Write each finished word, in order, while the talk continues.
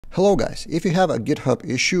Hello guys, if you have a GitHub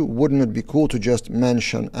issue, wouldn't it be cool to just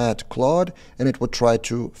mention @Claude and it would try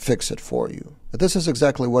to fix it for you? This is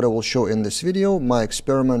exactly what I will show in this video, my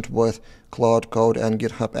experiment with Claude Code and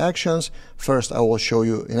GitHub Actions. First I will show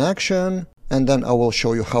you in action, and then I will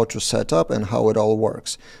show you how to set up and how it all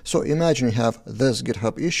works. So imagine you have this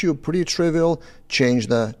GitHub issue, pretty trivial. Change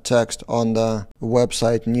the text on the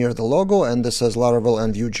website near the logo, and this says Laravel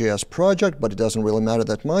and Vue.js project, but it doesn't really matter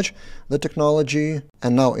that much, the technology.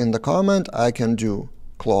 And now in the comment, I can do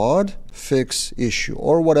Claude fix issue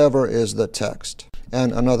or whatever is the text.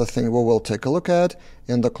 And another thing we will take a look at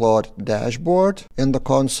in the Claude dashboard, in the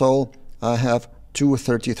console, I have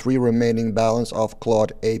 233 remaining balance of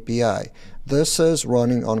Claude API. This is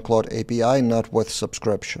running on Claude API, not with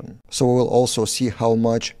subscription. So we will also see how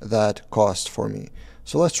much that costs for me.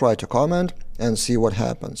 So let's try to comment and see what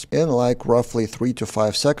happens. In like roughly 3 to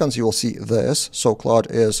 5 seconds, you will see this. So Claude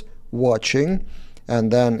is watching.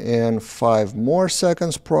 And then in 5 more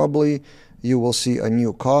seconds, probably, you will see a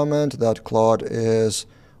new comment that Claude is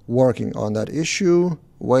working on that issue,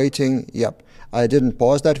 waiting. Yep. I didn't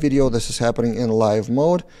pause that video. This is happening in live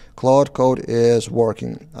mode. Claude Code is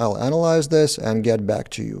working. I'll analyze this and get back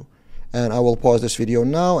to you. And I will pause this video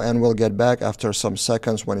now and we'll get back after some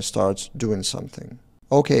seconds when it starts doing something.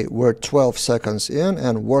 Okay, we're 12 seconds in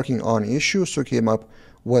and working on issues. So came up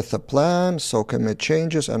with a plan. So commit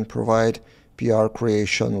changes and provide PR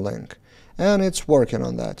creation link. And it's working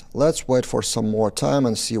on that. Let's wait for some more time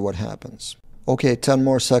and see what happens. Okay, 10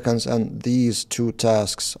 more seconds and these 2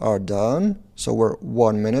 tasks are done. So we're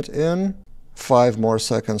 1 minute in. 5 more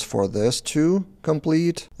seconds for this to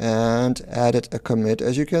complete, and added a commit,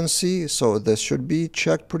 as you can see. So this should be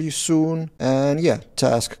checked pretty soon. And yeah,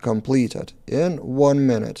 task completed in 1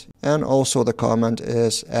 minute. And also the comment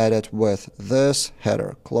is added with this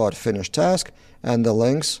header, Claude finished task, and the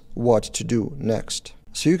links what to do next.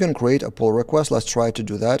 So you can create a pull request. Let's try to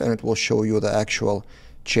do that, and it will show you the actual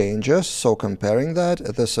changes. So comparing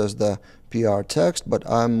that, this is the PR text, but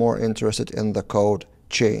I'm more interested in the code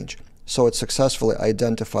change. So it successfully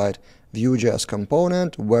identified Vue.js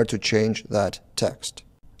component where to change that text.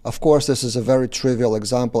 Of course, this is a very trivial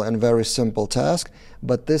example and very simple task,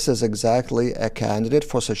 but this is exactly a candidate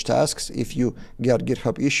for such tasks. If you get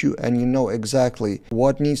GitHub issue and you know exactly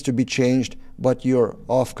what needs to be changed, but you're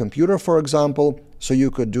off computer, for example, so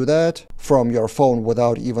you could do that from your phone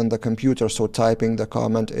without even the computer. So typing the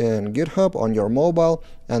comment in GitHub on your mobile,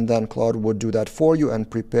 and then Claude would do that for you and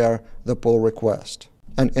prepare the pull request.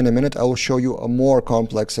 And in a minute, I will show you a more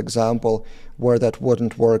complex example where that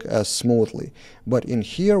wouldn't work as smoothly. But in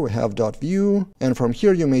here we have .vue, and from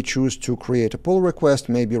here you may choose to create a pull request,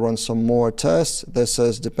 maybe run some more tests. This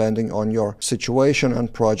is depending on your situation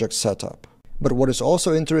and project setup. But what is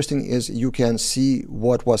also interesting is you can see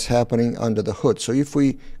what was happening under the hood. So if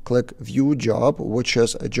we click View Job, which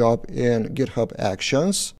is a job in GitHub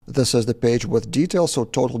Actions, this is the page with details. So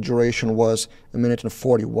total duration was 1 minute and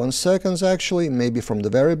 41 seconds actually, maybe from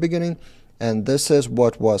the very beginning. And this is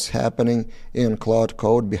what was happening in Claude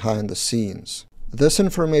Code behind the scenes. This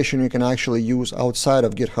information you can actually use outside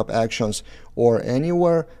of GitHub Actions or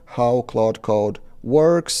anywhere, how Claude Code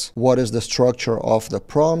works, what is the structure of the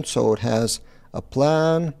prompt. So it has a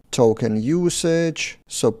plan, token usage,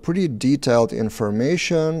 so pretty detailed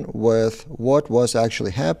information with what was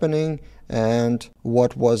actually happening and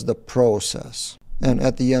what was the process. And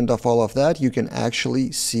at the end of all of that, you can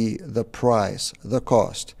actually see the price, the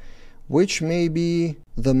cost, which may be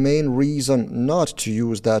the main reason not to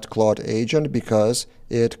use that Claude agent, because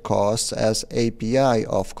it costs as API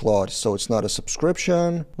of Claude. So it's not a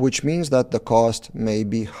subscription, which means that the cost may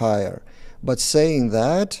be higher. But saying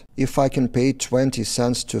that, if I can pay 20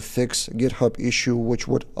 cents to fix GitHub issue, which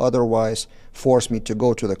would otherwise force me to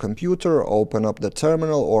go to the computer, open up the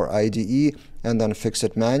terminal or IDE, and then fix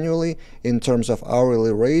it manually, in terms of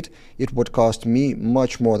hourly rate, it would cost me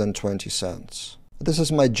much more than 20 cents. This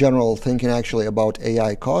is my general thinking actually about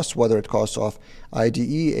AI costs, whether it costs off IDE,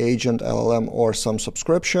 agent, LLM, or some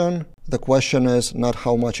subscription. The question is not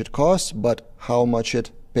how much it costs, but how much it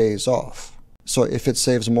pays off. So if it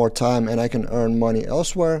saves more time and I can earn money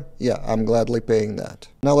elsewhere, yeah, I'm gladly paying that.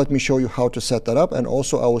 Now let me show you how to set that up, and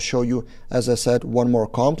also I will show you, as I said, one more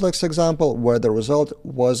complex example where the result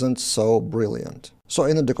wasn't so brilliant. So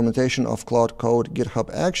in the documentation of Claude Code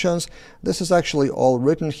GitHub Actions, this is actually all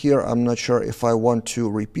written here. I'm not sure if I want to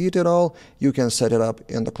repeat it all. You can set it up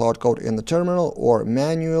in the Claude Code in the terminal or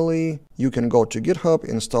manually. You can go to GitHub,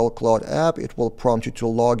 install Claude app. It will prompt you to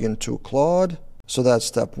log into Claude. So that's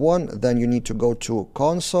step 1. Then you need to go to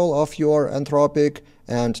console of your Anthropic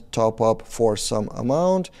and top up for some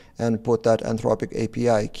amount and put that Anthropic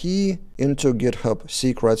API key into GitHub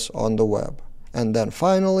secrets on the web. And then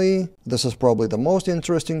finally, this is probably the most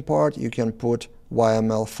interesting part, you can put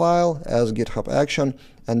YML file as GitHub action,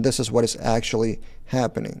 and this is what is actually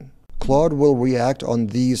happening. Claude will react on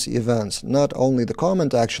these events. Not only the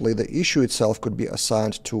comment, actually, the issue itself could be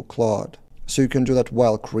assigned to Claude. So you can do that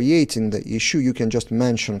while creating the issue. You can just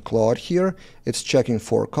mention Claude here. It's checking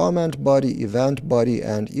for comment body, event body,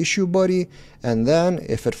 and issue body. And then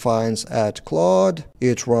if it finds @Claude,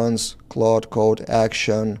 it runs Claude Code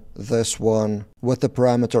action, this one, with the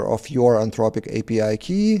parameter of your Anthropic API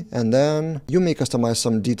key. And then you may customize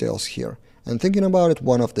some details here. And thinking about it,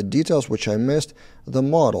 one of the details which I missed, the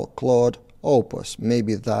model, Claude Opus.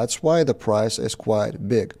 Maybe that's why the price is quite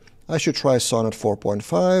big. I should try Sonnet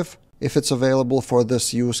 4.5 if it's available for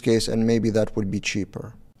this use case, and maybe that would be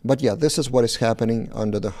cheaper. But yeah, this is what is happening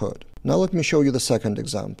under the hood. Now let me show you the second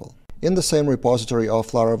example. In the same repository of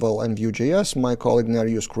Laravel and Vue.js, my colleague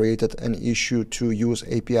Nereus created an issue to use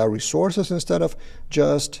API resources instead of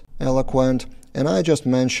just Eloquent, and I just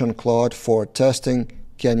mentioned Claude for testing.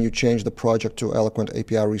 Can you change the project to Eloquent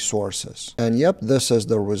API resources? And yep, this is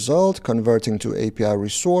the result, converting to API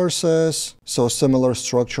resources. So similar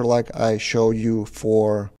structure like I showed you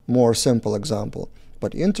for more simple example.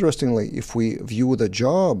 But interestingly, if we view the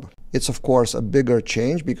job, it's of course a bigger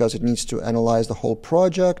change because it needs to analyze the whole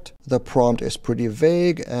project. The prompt is pretty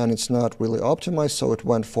vague and it's not really optimized, so it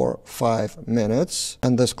went for 5 minutes.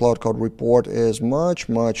 And this Claude Code report is much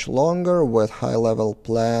longer with high-level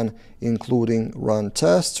plan, including run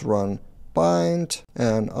tests, run bind,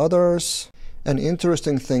 and others. An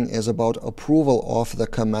interesting thing is about approval of the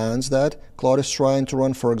commands that Claude is trying to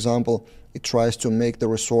run. For example, it tries to make the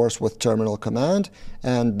resource with terminal command,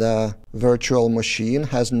 and the virtual machine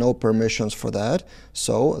has no permissions for that.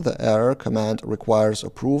 So the error command requires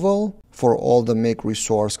approval for all the make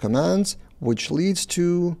resource commands, which leads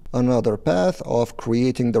to another path of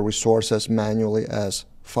creating the resources manually as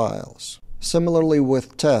files. Similarly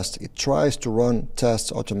with tests, it tries to run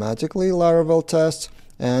tests automatically, Laravel tests,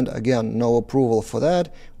 and again, no approval for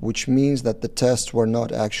that, which means that the tests were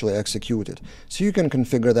not actually executed. So you can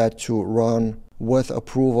configure that to run with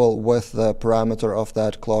approval with the parameter of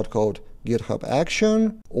that Claude Code GitHub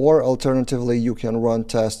action, or alternatively, you can run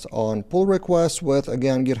tests on pull requests with,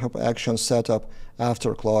 again, GitHub action setup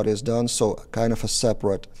after Claude is done, so kind of a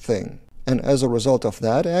separate thing. And as a result of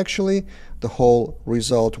that, actually, the whole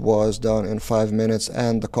result was done in 5 minutes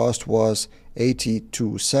and the cost was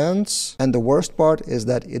 82 cents. And the worst part is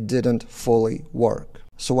that it didn't fully work.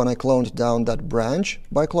 So when I cloned down that branch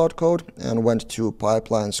by Claude Code and went to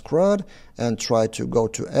pipeline CRUD and tried to go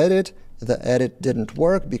to edit, the edit didn't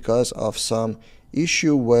work because of some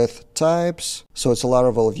issue with types. So it's a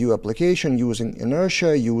Laravel Vue application using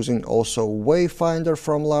inertia, using also Wayfinder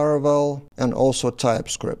from Laravel, and also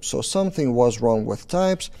TypeScript. So something was wrong with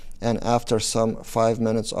types, and after some 5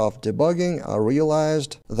 minutes of debugging, I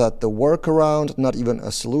realized that the workaround, not even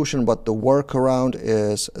a solution, but the workaround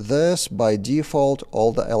is this. By default,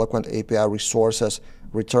 all the Eloquent API resources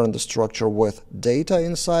return the structure with data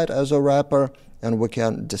inside as a wrapper, and we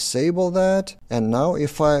can disable that. And now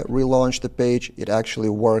if I relaunch the page, it actually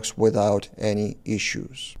works without any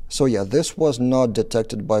issues. So yeah, this was not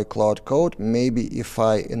detected by Claude Code. Maybe if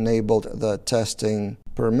I enabled the testing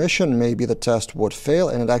permission, maybe the test would fail,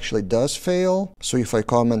 and it actually does fail. So if I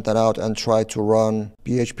comment that out and try to run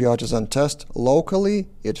PHP Artisan test locally,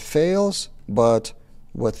 it fails, but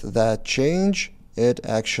with that change, it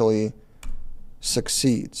actually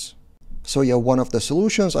succeeds. So yeah, one of the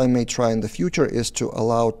solutions I may try in the future is to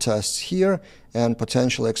allow tests here and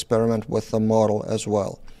potentially experiment with the model as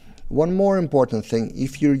well. One more important thing,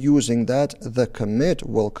 if you're using that, the commit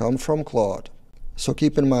will come from Claude. So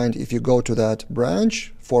keep in mind, if you go to that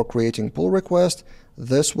branch for creating pull request,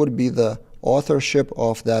 this would be the authorship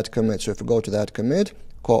of that commit. So if you go to that commit,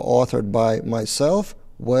 co-authored by myself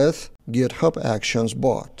with GitHub Actions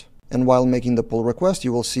bot. And while making the pull request,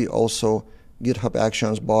 you will see also GitHub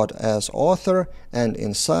Actions bot as author, and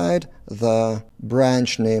inside the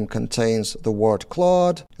branch name contains the word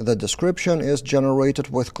Claude. The description is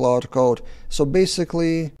generated with Claude Code. So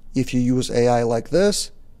basically, if you use AI like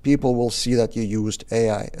this, people will see that you used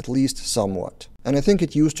AI, at least somewhat. And I think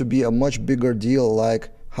it used to be a much bigger deal like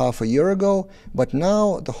half a year ago, but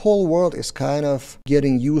now the whole world is kind of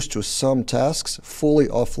getting used to some tasks fully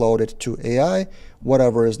offloaded to AI,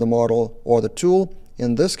 whatever is the model or the tool.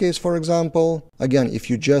 In this case, for example, again, if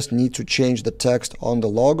you just need to change the text on the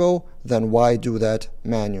logo, then why do that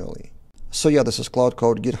manually? So yeah, this is Claude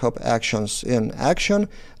Code GitHub Actions in action.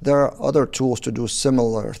 There are other tools to do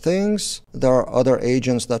similar things. There are other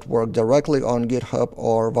agents that work directly on GitHub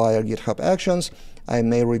or via GitHub Actions. I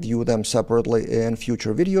may review them separately in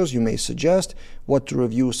future videos. You may suggest what to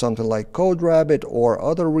review, something like CodeRabbit or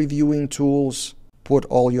other reviewing tools. Put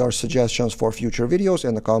all your suggestions for future videos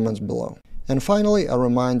in the comments below. And finally, a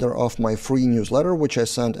reminder of my free newsletter, which I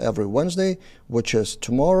send every Wednesday, which is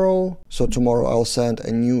tomorrow. So tomorrow I'll send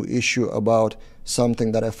a new issue about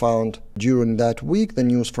something that I found during that week, the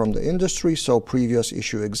news from the industry. So previous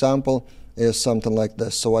issue example is something like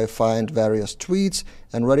this. So I find various tweets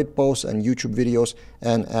and Reddit posts and YouTube videos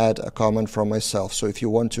and add a comment from myself. So if you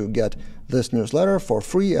want to get this newsletter for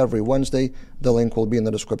free every Wednesday, the link will be in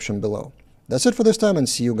the description below. That's it for this time, and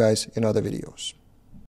see you guys in other videos.